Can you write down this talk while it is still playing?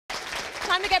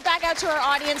time to get back out to our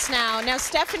audience now. Now,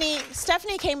 Stephanie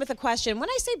came with a question. When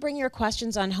I say bring your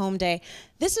questions on home day,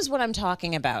 this is what I'm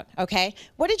talking about, okay?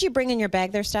 What did you bring in your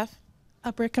bag there, Steph?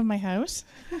 A brick of my house.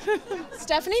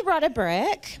 Stephanie brought a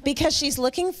brick because she's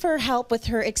looking for help with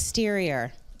her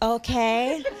exterior,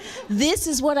 okay? This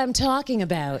is what I'm talking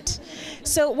about.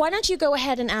 So why don't you go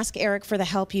ahead and ask Eric for the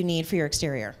help you need for your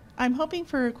exterior? I'm hoping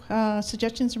for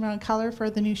suggestions around color for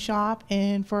the new shop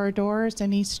and for our doors.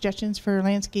 Any suggestions for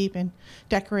landscape and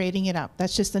decorating it up.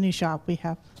 That's just the new shop we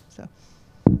have. So.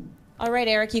 All right,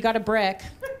 Eric, you got a brick.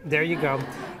 There you go.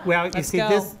 Well, you see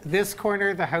this corner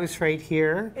of the house right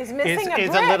here is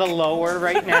a little lower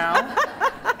right now.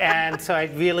 And so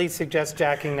I'd really suggest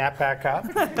jacking that back up.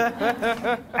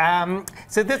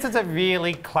 So this is a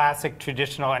really classic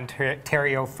traditional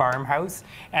Ontario farmhouse.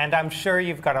 And I'm sure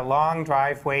you've got a long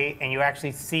driveway and you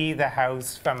actually see the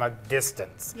house from a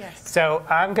distance. Yes. So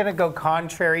I'm going to go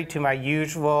contrary to my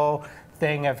usual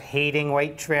thing of hating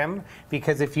white trim,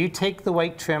 because if you take the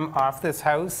white trim off this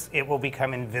house, it will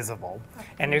become invisible. Okay.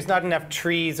 And there's not enough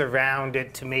trees around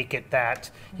it to make it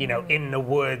that, you know, in the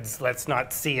woods, let's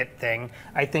not see it thing.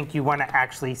 I think you want to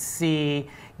actually see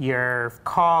your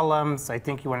columns. I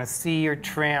think you want to see your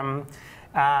trim.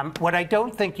 What I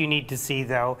don't think you need to see,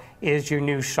 though, is your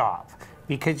new shop,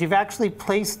 because you've actually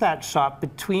placed that shop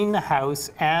between the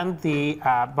house and the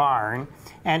barn,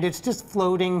 and it's just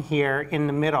floating here in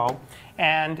the middle.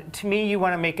 And to me, you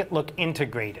want to make it look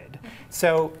integrated.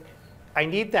 So I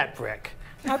need that brick.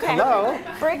 Okay. Hello?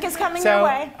 Brick is coming your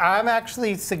way. So I'm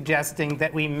actually suggesting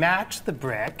that we match the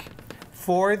brick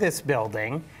for this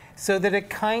building so that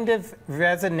it kind of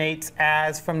resonates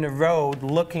as from the road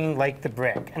looking like the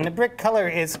brick. And the brick color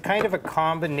is kind of a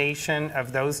combination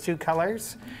of those two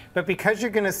colors. But because you're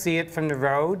going to see it from the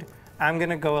road, I'm going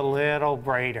to go a little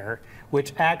brighter,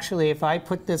 which actually, if I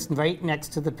put this right next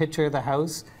to the picture of the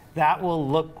house, that will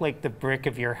look like the brick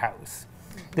of your house.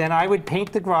 Then I would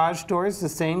paint the garage doors the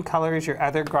same color as your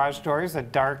other garage doors, a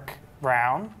dark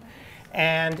brown.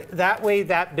 And that way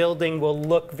that building will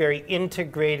look very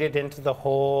integrated into the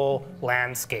whole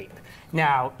landscape.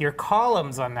 Now, your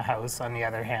columns on the house, on the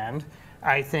other hand,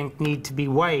 I think need to be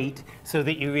white so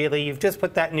that you've just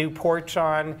put that new porch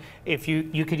on. If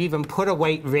you could even put a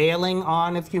white railing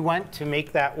on if you want to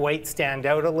make that white stand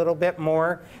out a little bit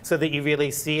more so that you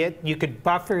really see it. You could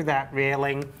buffer that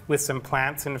railing with some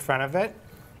plants in front of it.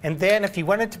 And then if you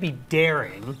want it to be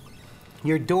daring,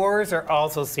 your doors are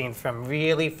also seen from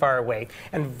really far away.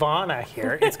 And Vana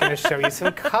here is going to show you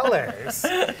some colors.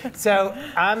 So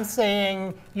I'm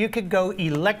saying you could go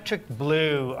electric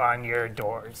blue on your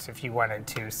doors if you wanted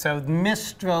to. So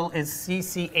Mistral is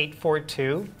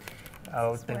CC842.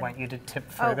 Oh, they want you to tip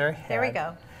further ahead. There we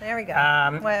go. There we go.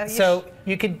 Well, so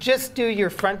you could just do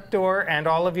your front door and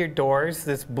all of your doors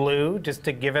this blue, just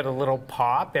to give it a little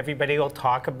pop. Everybody will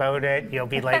talk about it. You'll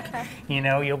be like, you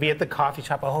know, you'll be at the coffee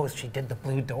shop. Oh, she did the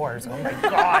blue doors. Oh my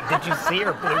God, did you see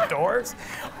her blue doors?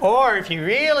 Or if you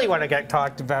really want to get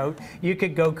talked about, you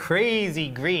could go crazy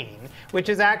green, which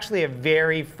is actually a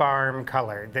very farm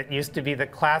color that used to be the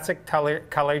classic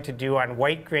color to do on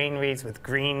white granaries with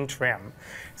green trim.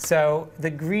 So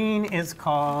the green is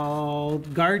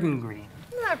called garden green.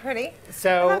 Isn't that pretty?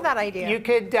 So I love that idea. You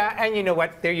could, and you know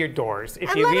what? They're your doors. If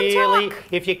and you talk.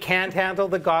 if you can't handle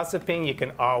the gossiping, you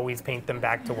can always paint them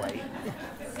back to white.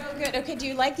 So good. Okay, do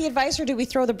you like the advice or do we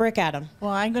throw the brick at him?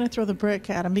 Well, I'm going to throw the brick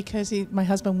at him because my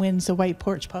husband wins the white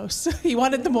porch posts. He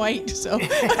wanted them white, so.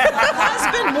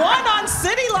 Husband won on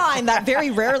City Line. That very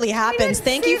rarely happens.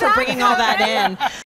 Thank you for bringing all that in.